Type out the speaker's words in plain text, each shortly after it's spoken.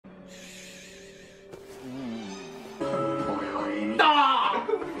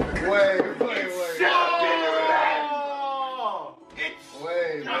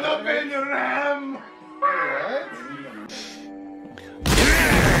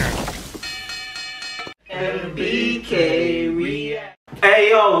MBK Reacts. Hey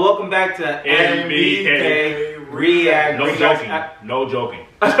yo, welcome back to MBK Reacts. No joking. No joking.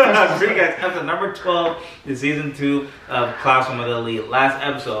 Reacts episode number 12 in season 2 of Classroom of the Elite. Last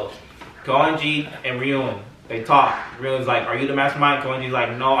episode, Koenji and Ryun, they talk. Ryun's like, "Are you the mastermind?" Koenji's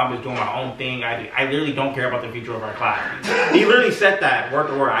like, "No, I'm just doing my own thing. I literally don't care about the future of our class." He literally said that word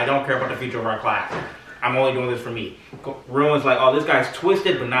to word. "I don't care about the future of our class. I'm only doing this for me." Ruin's like, "Oh, this guy's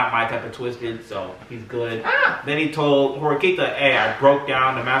twisted, but not my type of twisted, so he's good." Then he told Horikita, "Hey, I broke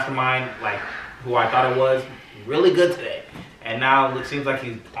down the mastermind, like who I thought it was, really good today." And now it seems like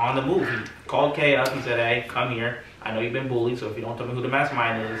he's on the move. He called Kei up and said, "Hey, come here. I know you've been bullied, so if you don't tell me who the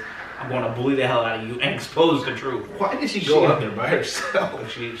mastermind is, I'm going to bully the hell out of you and expose the truth." Why did she go up there by herself?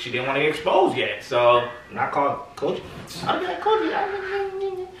 She didn't want to get exposed yet, so. Not called Koji. I don't like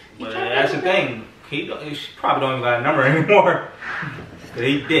Koji. But that's the thing. She probably don't even got a number anymore. But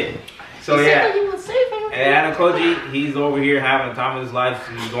he did. So yeah. And Koji, he's over here having the time of his life.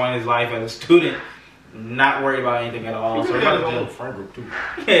 He's enjoying his life as a student, not worried about anything at all. So we're about to do a friend group too.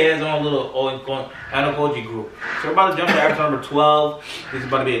 Yeah, he has his own little Koji group. So we're about to jump to episode number 12. This is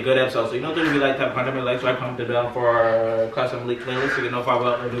about to be a good episode. So you know, if you like type of content, like, subscribe, comment down for our Class of Elite playlist so you get notified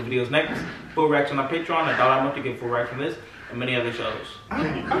about our new videos next. Full reaction on Patreon. $1 a month to get full reaction from this and many other shows.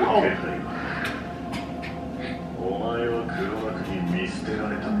 And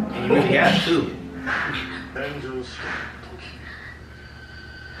you really have too.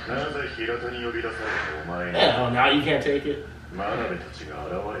 Yeah, now you can't take it. But I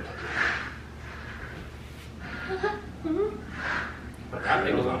think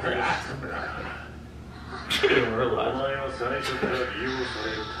it was on her ass. She didn't realize.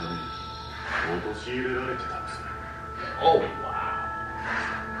 Oh, wow.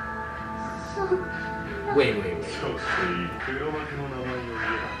 Wait.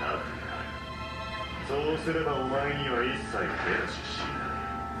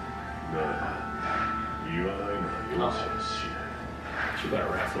 She better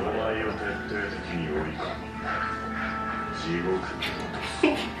rap for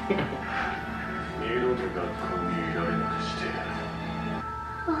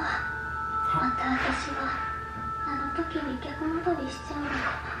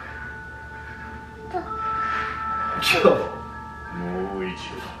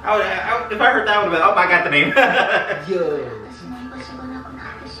If I heard that, I would have been, oh, I got the name. Yo.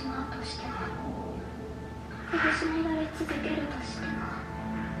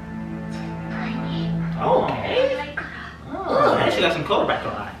 Okay. Oh, and she got some color back to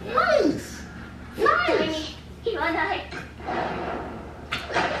her eye. Nice. Nice.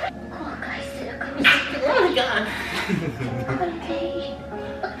 Oh my God.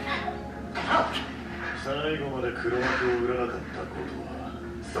 Ouch.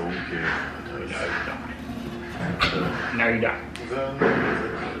 Now you're done.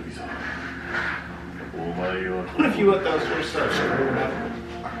 What if you let those first start screwing up?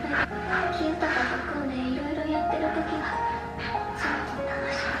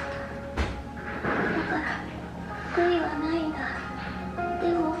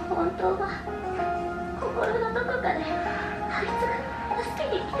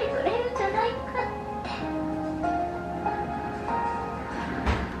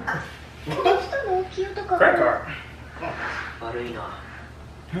 Credit card. 悪いな。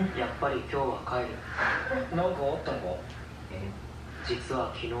やっぱり今日は帰る。なんかあったのか？実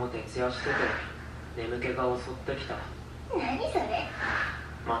は昨日徹夜してて眠気が襲ってきた。何それ？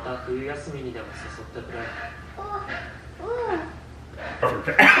また冬休みにでも誘ってくれ。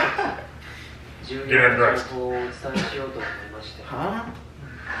重要な情報をお伝えしようと思いまして。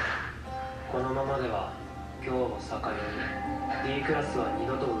このままでは今日を境に D クラスは二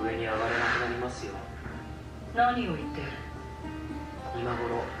度と上に上がれなくなりますよ。何を言っている？今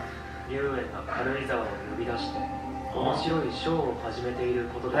頃龍炎が軽井沢を呼び出して面白いショーを始めている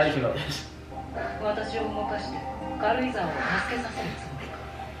ことでしょう。私を動かして軽井沢を助けさせるつもりか？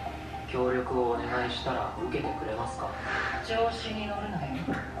協力をお願いしたら受けてくれますか？調子に乗るなよ。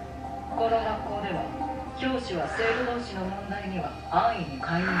この学校では教師は生徒同士の問題には安易に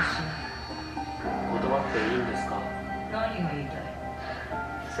介入しない。断っていいんですか？何が言いたい？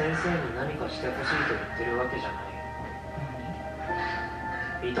先生に何かしてほしいと言ってるわけじゃない。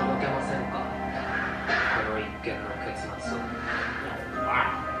見届けませんか？この一件の結末を。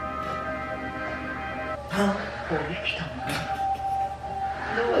こう生きたのね。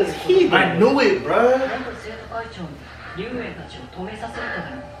どういうこと？ I knew it, bro. 元生徒会長に龍炎たちを止めさせると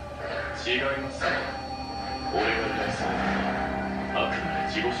でも？違います。俺が依頼するあくま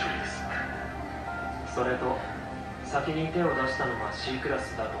で事後処理です。それと先に手を出したのは C クラ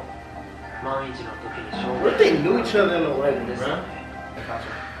スだと万一の時に証 What if they knew each other in the wedding, です bro? よね。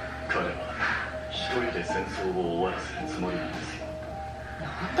彼は一人で戦争を終わらせるつもりなんですよ。な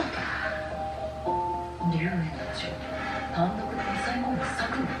んだと竜への血を単独で抑え込む策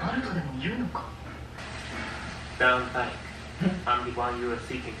があるとでも言うのか。 Don't panic. I'm the one you are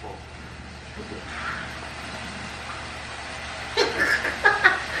seeking for.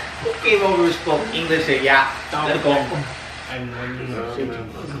 Who came over and spoke English and yeah, let's go.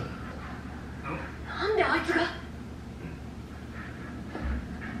 なんであいつが。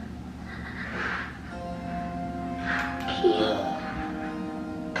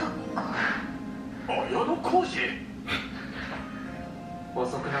親の講師。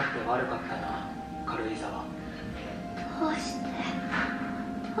遅くなって悪かったな、軽井沢。どうし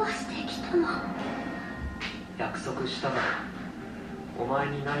て来たの？約束しただろ。お前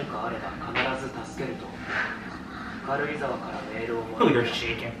に何かあれば必ず助けると。軽井沢からメールをもら Look っ at her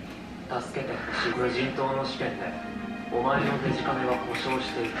shaking. た。助けてほしい。無人島の試験でお前のデジカメは故障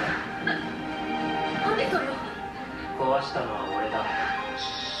していた。なんでそれを。壊したのは俺だ。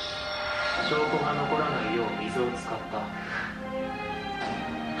証拠が残らないよう水を使った。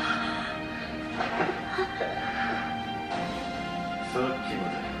さっきま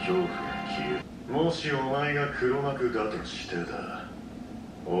で恐怖が消える。もしお前が黒幕だとしてだ、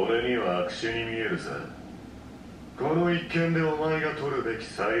俺には悪手に見えるさ。この一件でお前が取るべき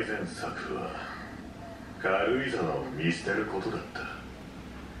最善策は軽井沢を見捨てることだっ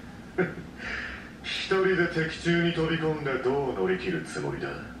た。一人で敵中に飛び込んでどう乗り切るつもりだ。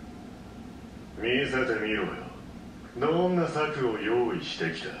見せてみろよ。どんな策を用意し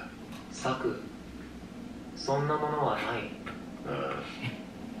てきた。策、そんなものはない。ああ、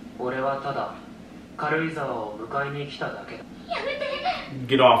俺はただ軽井沢を迎えに来ただけだ。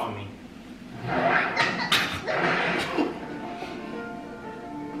 Get off of me.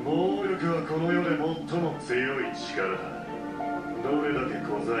 暴力はこの世で最も強い力だ。どれだけ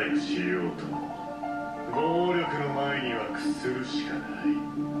小細工しようとも暴力の前には屈するしかない。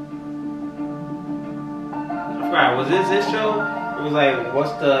 I forgot, was this show? It was like,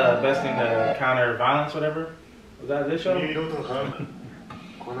 what's the best thing to counter violence, whatever? Was that this show? 二度と反乱。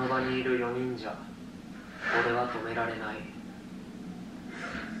この場にいる4人じゃ俺は止められない。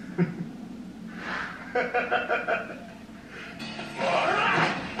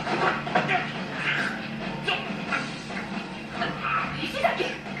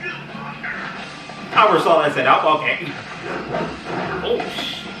I never saw that set up. Okay. Oh,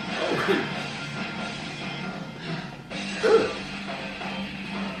 shit.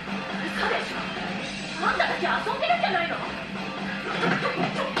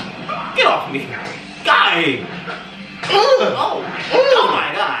 Get off me, guy! Oh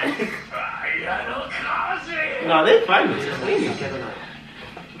my god! No, they fighting this clean.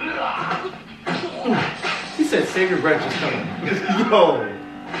 He said, "Save your breath, just coming." Yo,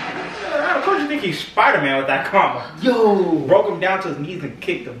 of course you think he's Spider-Man with that combo. Yo, broke him down to his knees and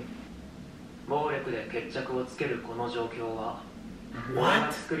kicked him. 暴力で決着をつけるこの状況は俺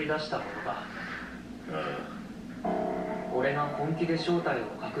が作り出したものだ。俺が本気で正体を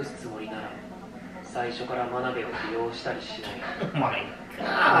隠すつもりなら最初から真鍋を利用したりしない。 Oh my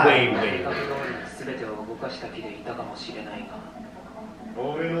god! Wait, 計 wait. 画通りに全てを動かした気でいたかもしれないが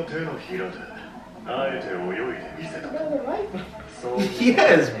俺の手のひらであえて泳いでみせた。そう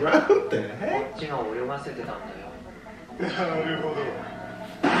Yes, bro. What the こ heck? っちが泳がせてたんだよ。なるほど。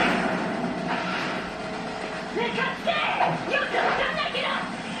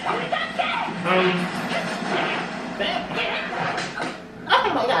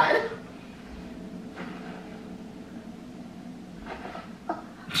Oh my god!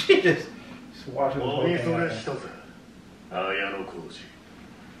 She just watching お見 this そ whole れ thing. したぜ。綾野浩二。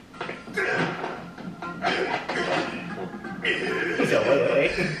 He said,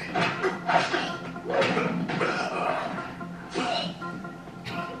 wait.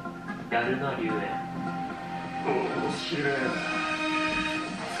 やるな龍炎。面白いな。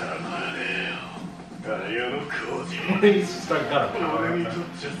たまらねえよ。綾野浩二。 He's stuck got a 俺に power. とっ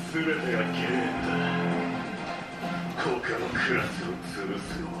ちゃ全てがゲームだ。他のクラスを潰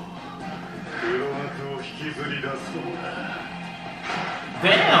すのも黒幕を引きずり出すのもな。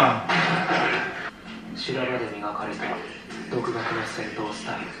 Damn! 修羅場で磨かれた独学の戦闘ス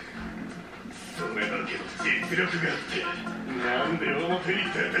タイル。それだけの実力があってなんで表に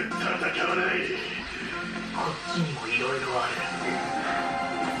出て戦わない。こっちにもいろいろある。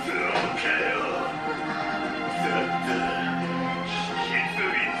そうかよ。だったら引きず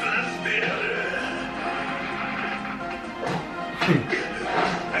り出してやる。 Get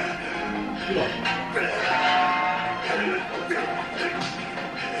off.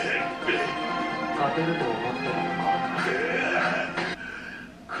 勝てると思ってるのか。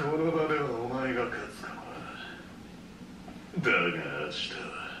この場ではお前が勝つかもな。だが明日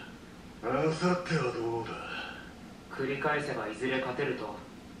明後日はどうだ。繰り返せばいずれ勝てると。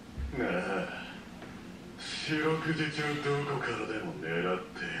なあ、四六時中どこからでも狙っ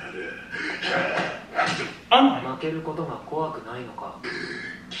てやれ。負けることが怖くないのか。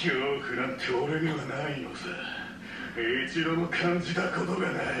恐怖なんて俺にはないのさ。一度も感じたことが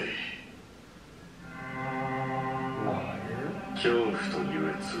ない。恐怖と優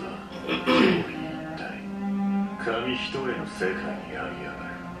越は表裏一体、紙一重の世界にありやが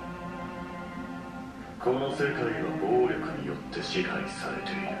る。この世界は暴力によって支配され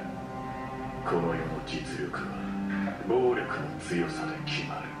ている。この世の実力は暴力の強さで決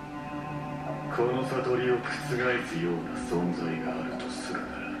まる。この悟りを覆すような存在があるとする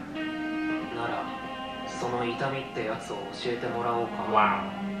なら、その痛みってやつを教えてもらおうか。わ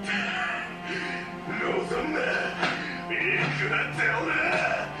望んだいくらゼロだ。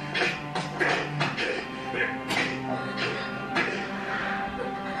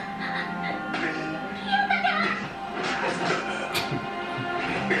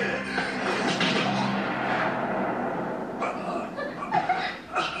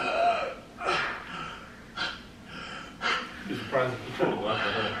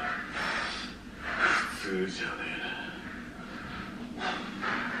普通じゃねえな。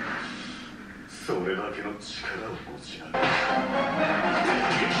それだけの力を持ちながら。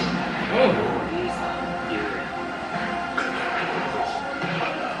もういいさ、龍炎。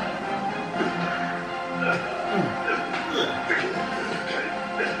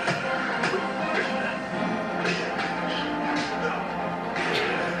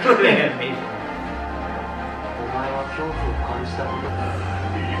お前は恐怖を感じたことか。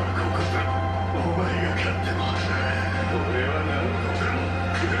今ここでお前が勝っても俺は何とでも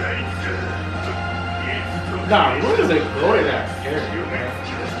食らいつく。Nah, what is it good at that character, man?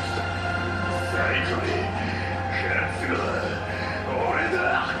 最後に勝つのは俺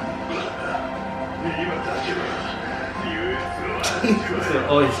だ。今だけは優越を味わえ。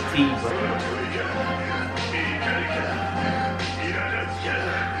 always tea, bro. その距離か怒りか苛立ちか、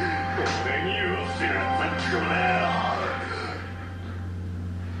俺にを知らせてくれよ。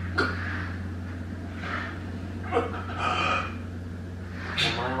お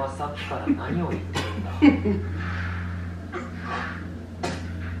前はさっきから何を言ってるんだ。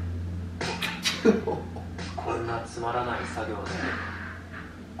こんなつまらない作業で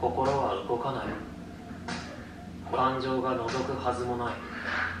心は動かない。感情が覗くはずもない。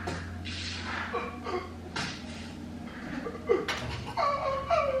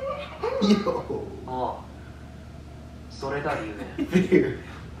ああ、それだ龍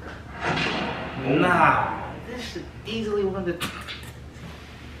炎。Nah, this is easily one of the.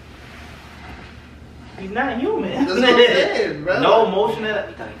 He's not human. That's what I'm saying, bro. No emotion at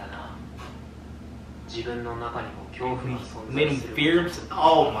みたいだな。自分の中にも恐怖が存 made 在 him する。 fear himself.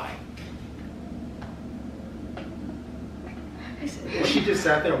 Oh my. She just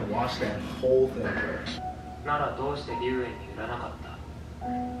sat there and watched that whole thing, bro. ならどうして龍炎に売らなかった。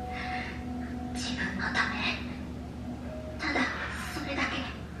自分のため、ただそれだけ。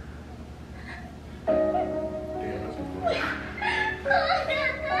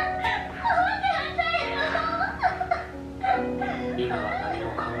今は何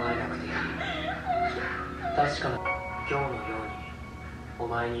も考えなくていい。確かに今日のようにお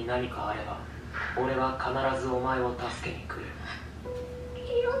前に何かあれば俺は必ずお前を助けに来る。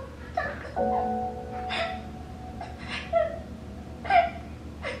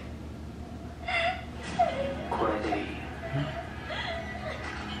これでいい。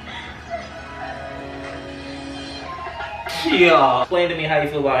Yeah. Explain to me how you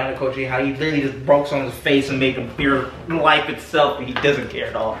feel about Mbk, how he literally just broke someone's face and made him fear life itself, and he doesn't care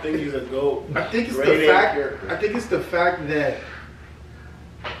at all. I think he's a goat. I think it's Great the fact that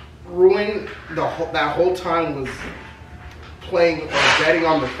Ruin that whole time was playing or betting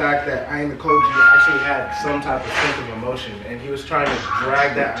on the fact that Mbk actually had some type of sense of emotion, and he was trying to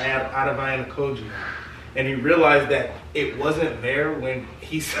drag that out of Mbk, and he realized that it wasn't there when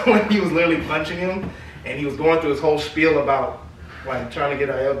he was literally punching him, and he was going through his whole spiel about like trying to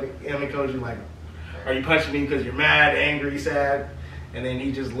get Mbk like, are you punching me because you're mad, angry, sad? And then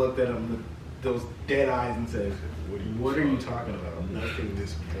he just looked at him with those dead eyes and said, what are you talking about? Nothing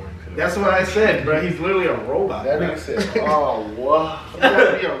disappointing. That's what I said, bro. He's literally a robot. That bro. nigga said, oh, what? He's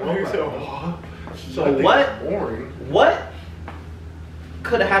literally a Nigga said, robot. what? So what? Boring. What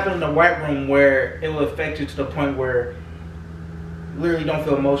could have happened in the White Room where it will affect you to the point where you literally don't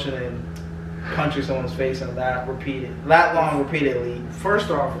feel emotion and punching someone's face and that long repeatedly. First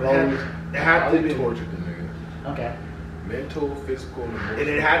off, it had to be tortured the nigga. Okay. Mental, physical, and emotional. And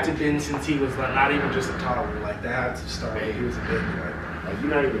it had to been since he was like, not even just a toddler. Like that had to start when he was a baby. Like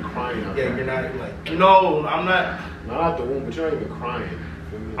you're not even crying. Yeah, you're not like. No, I'm not. Not out the womb, but you're not even crying.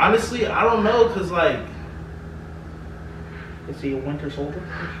 Honestly, I don't know, cause like. Is he a winter soldier?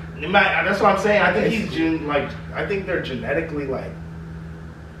 That's what I'm saying. I think he's I think they're genetically like.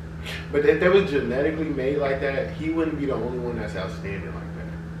 But if they was genetically made like that, he wouldn't be the only one that's outstanding like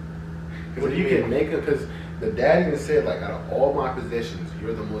that. Because you can make it, because the dad even said like, out of all my possessions,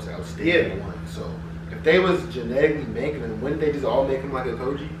 you're the most outstanding one. So if they was genetically making him, wouldn't they just all make him like a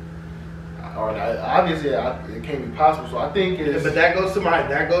Koji? Or obviously it can't be possible. So I think it's. But that goes to my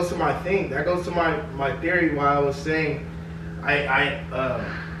thing. That goes to my theory. Why I was saying,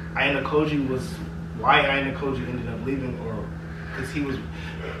 Ayano Koji was why Ayano Koji ended up leaving, or because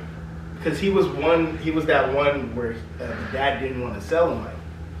he was that one where the dad didn't want to sell him. Like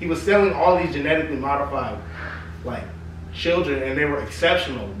he was selling all these genetically modified like children, and they were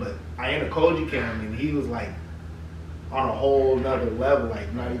exceptional. But Ayano Koji came and he was like on a whole nother level,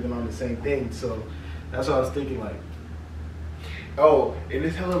 like not even on the same thing. So that's what I was thinking. Like, oh, and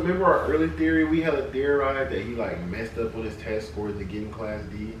this hella, remember our early theory? We had a theorized that he like messed up on his test scores to get in Class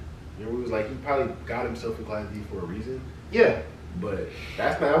D. You know, we was like he probably got himself in Class D for a reason. Yeah. But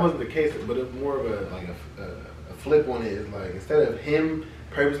that wasn't the case. But it's more of a flip on it. Is like instead of him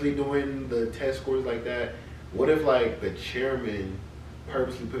purposely doing the test scores like that, what if like the chairman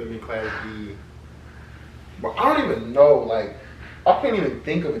purposely put him in Class D? But I don't even know. Like I can't even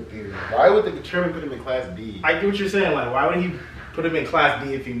think of a theory. Why would the chairman put him in Class D? I get what you're saying. Like why would he put him in Class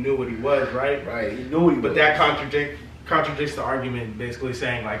D if he knew what he was? Right. Right. He knew what he was. But that contradicts the argument, basically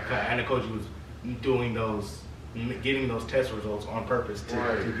saying like Ayano Koji was getting those test results on purpose to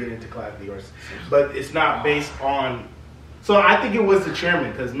get into Class D, but it's not based on. So I think it was the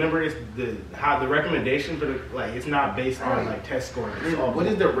chairman, because remember it's the recommendation for it's not based on like test scores. What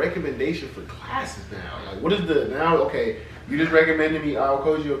is the recommendation for classes now? Like what is the now? Okay, you just recommended me Ayano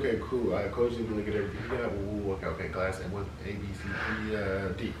Koji. Okay, cool. Ayano Koji is gonna get everything. Yeah, okay, class and what A B C D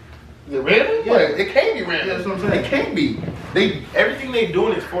D. Is it random? Yeah, it can't be random. That's what I'm saying. It can't be. Everything they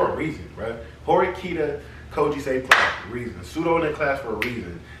doing is for a reason, right? Horikita. Koji saved class for a reason. Pseudo in that class for a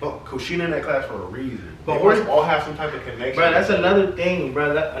reason. Kushina in that class for a reason. But they all have some type of connection. Bro, that's another thing,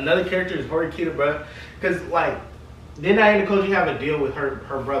 bro. Another character is Horikita, bro. Because, like, didn't Ayano Koji have a deal with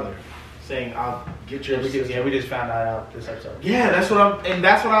her brother? Saying, I'll get your assistant. We just found that out this episode. Yeah, that's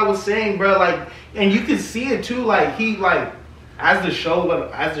what I was saying, bro. Like, and you can see it, too. Like, he, like, as the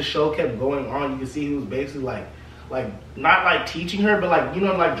show kept going on, you can see he was basically, like, not, like, teaching her, but, like, you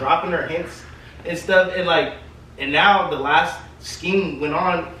know, like, dropping her hints and stuff, and now the last scheme went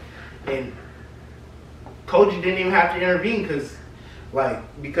on, and Koji didn't even have to intervene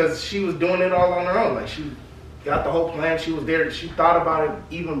because she was doing it all on her own. Like she got the whole plan. She was there. She thought about it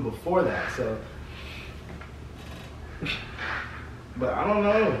even before that. So, but I don't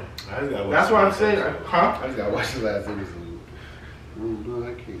know. That's what I'm saying. I just gotta watch the last episode. No,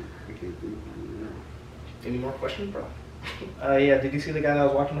 I can't do it. Any more questions, bro? Yeah. Did you see the guy that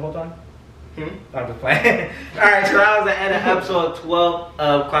was watching the whole time? I'm just playing. Alright, so that was the end of episode 12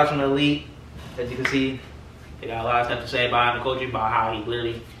 of Classroom Elite. As you can see, they got a lot of stuff to say about Ayano Koji, about how he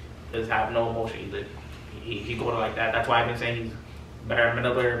literally does have no emotion. He going like that. That's why I've been saying he's better and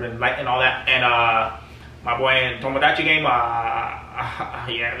manipulative and light and all that. And my boy in Tomodachi game,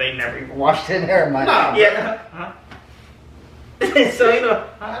 yeah, they never even watched it there, man. Nah, yeah. So you know.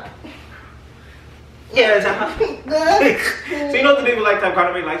 Yeah, so you know what to do, like, type,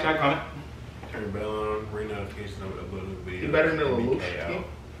 comment, like, share, comment. Turn the bell on, ring notifications of uploading the video. You better know the loop.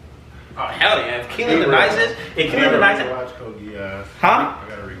 Oh, hell yeah. If Keelan the nicest, Watch Kogi, huh? I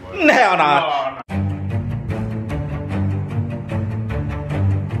gotta rewatch. No.